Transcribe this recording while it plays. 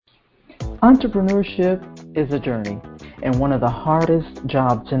Entrepreneurship is a journey and one of the hardest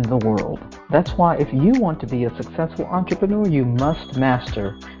jobs in the world. That's why if you want to be a successful entrepreneur, you must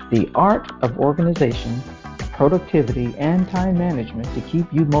master the art of organization, productivity, and time management to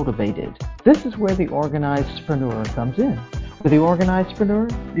keep you motivated. This is where the organizedpreneur comes in. With the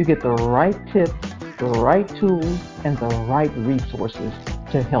organizedpreneur, you get the right tips, the right tools, and the right resources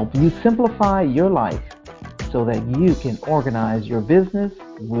to help you simplify your life so that you can organize your business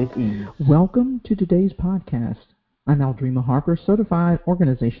with ease. Welcome to today's podcast. I'm Aldrima Harper, Certified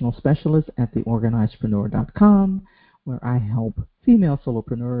Organizational Specialist at theorganizedpreneur.com, where I help female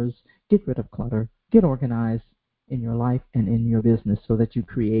solopreneurs get rid of clutter, get organized in your life and in your business so that you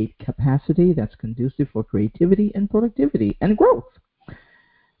create capacity that's conducive for creativity and productivity and growth.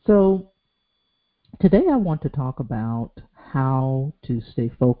 So today I want to talk about how to stay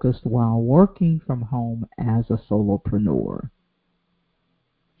focused while working from home as a solopreneur.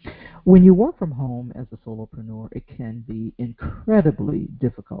 When you work from home as a solopreneur, it can be incredibly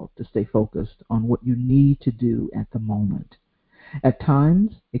difficult to stay focused on what you need to do at the moment. At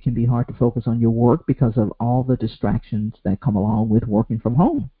times, it can be hard to focus on your work because of all the distractions that come along with working from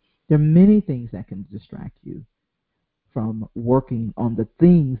home. There are many things that can distract you from working on the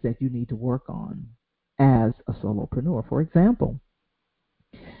things that you need to work on as a solopreneur. For example,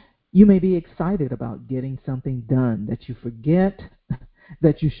 you may be excited about getting something done that you forget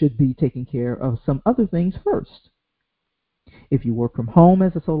that you should be taking care of some other things first. If you work from home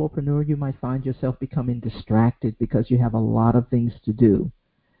as a solopreneur, you might find yourself becoming distracted because you have a lot of things to do.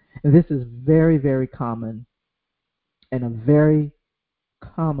 And this is very, very common and a very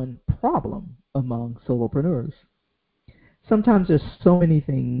common problem among solopreneurs. Sometimes there's so many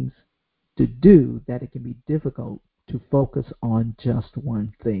things to do that it can be difficult to focus on just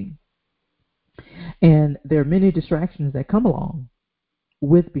one thing. And there are many distractions that come along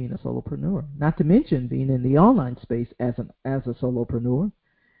with being a solopreneur, not to mention being in the online space as a solopreneur.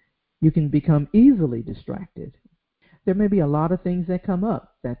 You can become easily distracted. There may be a lot of things that come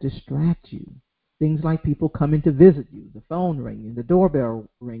up that distract you. Things like people coming to visit you, the phone ringing, the doorbell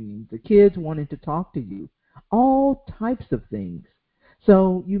ringing, the kids wanting to talk to you, all types of things.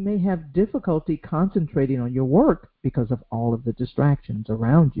 So you may have difficulty concentrating on your work because of all of the distractions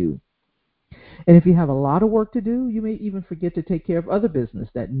around you. And if you have a lot of work to do, you may even forget to take care of other business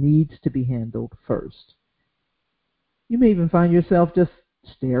that needs to be handled first. You may even find yourself just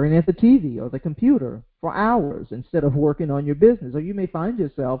staring at the TV or the computer for hours instead of working on your business. Or you may find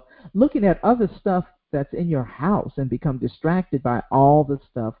yourself looking at other stuff that's in your house and become distracted by all the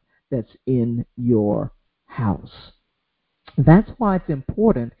stuff that's in your house. That's why it's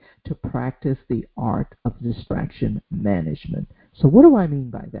important to practice the art of distraction management. So what do I mean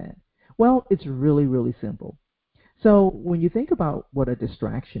by that? Well, it's really, really simple. So when you think about what a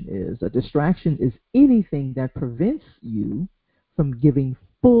distraction is anything that prevents you from giving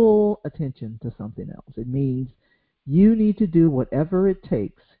full attention to something else. It means you need to do whatever it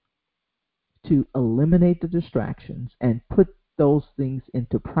takes to eliminate the distractions and put those things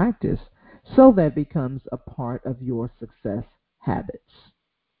into practice so that it becomes a part of your success habits.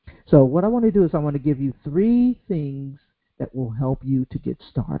 So what I want to do is I want to give you 3 things that will help you to get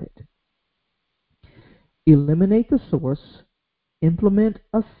started. Eliminate the source, implement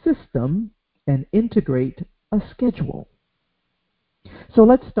a system, and integrate a schedule. So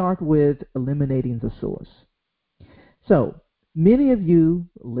let's start with eliminating the source. So many of you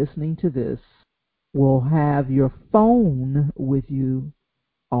listening to this will have your phone with you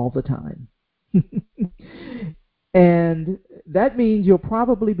all the time. And that means you'll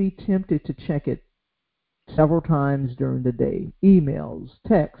probably be tempted to check it several times during the day. Emails,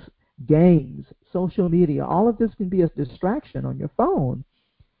 texts, games, social media, all of this can be a distraction on your phone.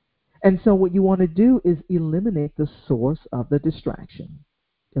 And so what you want to do is eliminate the source of the distraction.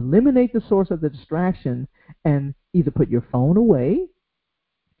 Eliminate the source of the distraction and either put your phone away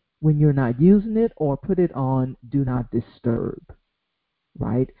when you're not using it or put it on do not disturb,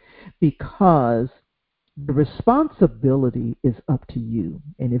 right? Because the responsibility is up to you.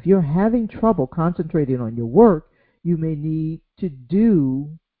 And if you're having trouble concentrating on your work, you will need to do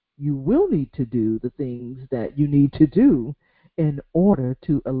the things that you need to do in order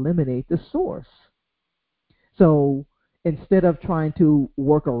to eliminate the source. So instead of trying to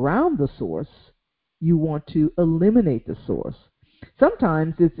work around the source, you want to eliminate the source.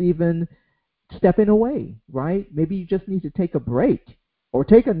 Sometimes it's even stepping away, right? Maybe you just need to take a break or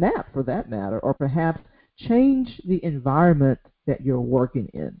take a nap for that matter, or perhaps change the environment that you're working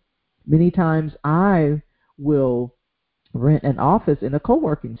in. Many times I will rent an office in a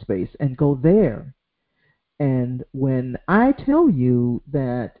co-working space and go there. And when I tell you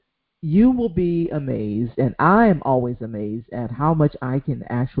that you will be amazed, and I am always amazed at how much I can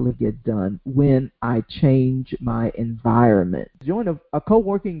actually get done when I change my environment. Join a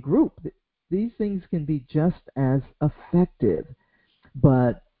co-working group. These things can be just as effective,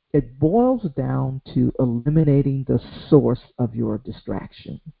 but it boils down to eliminating the source of your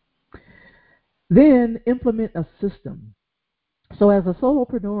distraction. Then implement a system. So as a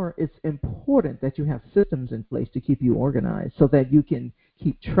solopreneur, it's important that you have systems in place to keep you organized so that you can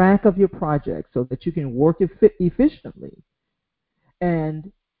keep track of your projects, so that you can work efficiently.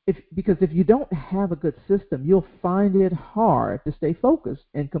 And because if you don't have a good system, you'll find it hard to stay focused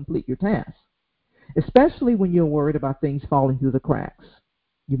and complete your tasks, especially when you're worried about things falling through the cracks.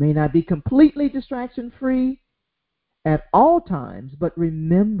 You may not be completely distraction free at all times, but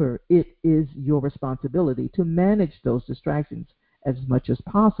remember, it is your responsibility to manage those distractions as much as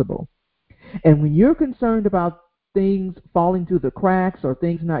possible. And when you're concerned about things falling through the cracks or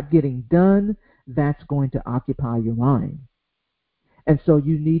things not getting done, that's going to occupy your mind. And so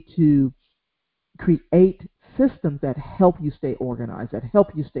you need to create systems that help you stay organized, that help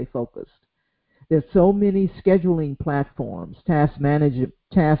you stay focused. There's so many scheduling platforms, task management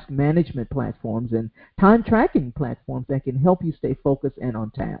platforms, and time tracking platforms that can help you stay focused and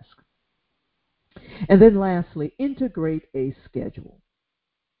on task. And then lastly, integrate a schedule.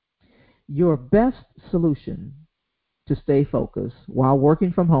 Your best solution to stay focused while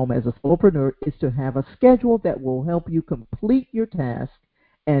working from home as a solopreneur is to have a schedule that will help you complete your task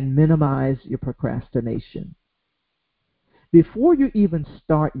and minimize your procrastination. Before you even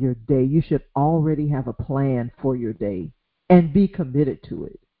start your day, you should already have a plan for your day and be committed to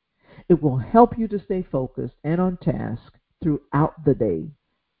it. It will help you to stay focused and on task throughout the day,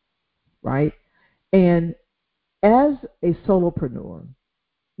 right? And as a solopreneur,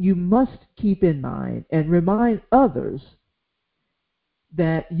 you must keep in mind and remind others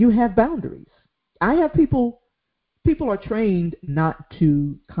that you have boundaries. I have people are trained not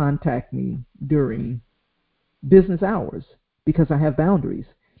to contact me during business hours because I have boundaries.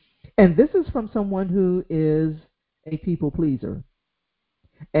 And this is from someone who is a people pleaser.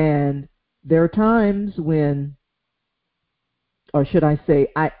 And there are times when, or should I say,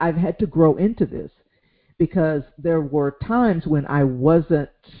 I've had to grow into this because there were times when I wasn't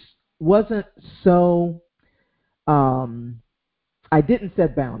so I didn't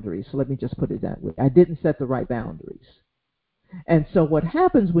set boundaries. So let me just put it that way. I didn't set the right boundaries. And so what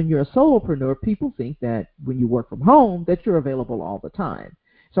happens when you're a solopreneur, people think that when you work from home that you're available all the time.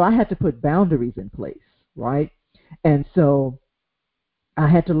 So I had to put boundaries in place, right? And so I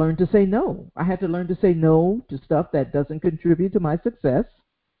had to learn to say no. I had to learn to say no to stuff that doesn't contribute to my success.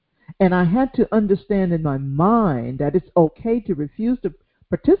 And I had to understand in my mind that it's okay to refuse to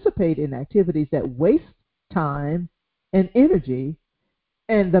participate in activities that waste time and energy.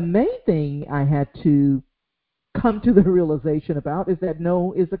 And the main thing I had to come to the realization about is that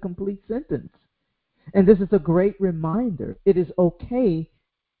no is a complete sentence. And this is a great reminder. It is okay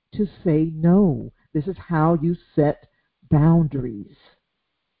to say no. This is how you set boundaries.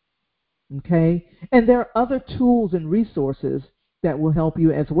 Okay? And there are other tools and resources that will help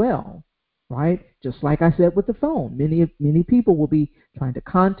you as well, right? Just like I said with the phone. Many people will be trying to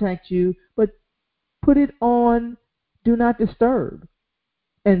contact you, but put it on do not disturb.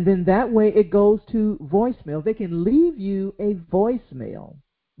 And then that way it goes to voicemail. They can leave you a voicemail,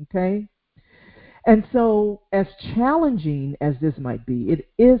 okay? And so as challenging as this might be, it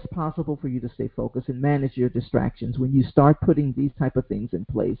is possible for you to stay focused and manage your distractions when you start putting these type of things in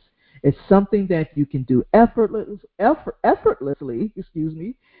place. It's something that you can do effortlessly,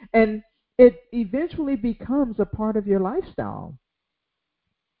 and it eventually becomes a part of your lifestyle.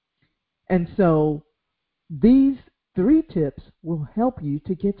 And so these 3 tips will help you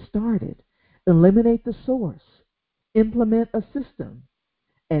to get started. Eliminate the source, implement a system,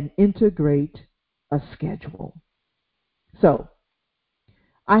 and integrate a schedule. So,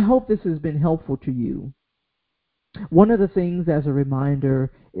 I hope this has been helpful to you. One of the things, as a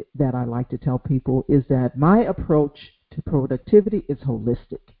reminder, that I like to tell people is that my approach to productivity is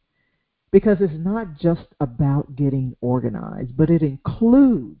holistic because it's not just about getting organized, but it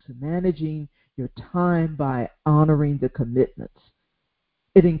includes managing your time by honoring the commitments.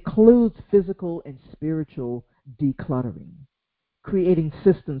 It includes physical and spiritual decluttering, creating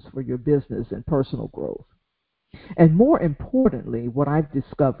systems for your business and personal growth. And more importantly, what I've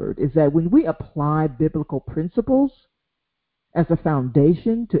discovered is that when we apply biblical principles as a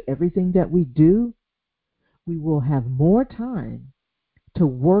foundation to everything that we do, we will have more time to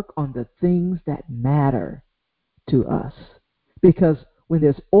work on the things that matter to us. Because when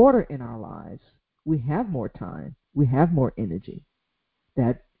there's order in our lives, we have more time, we have more energy.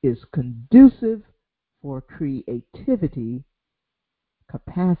 That is conducive for creativity,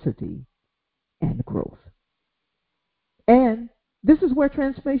 capacity, and growth. And this is where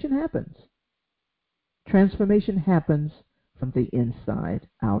transformation happens. Transformation happens from the inside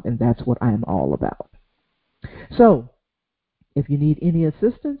out, and that's what I'm all about. So, if you need any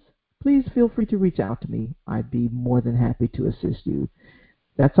assistance, please feel free to reach out to me. I'd be more than happy to assist you.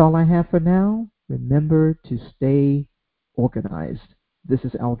 That's all I have for now. Remember to stay organized. This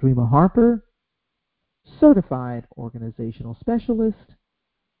is Aldrima Harper, certified organizational specialist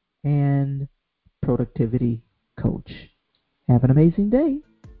and productivity coach. Have an amazing day.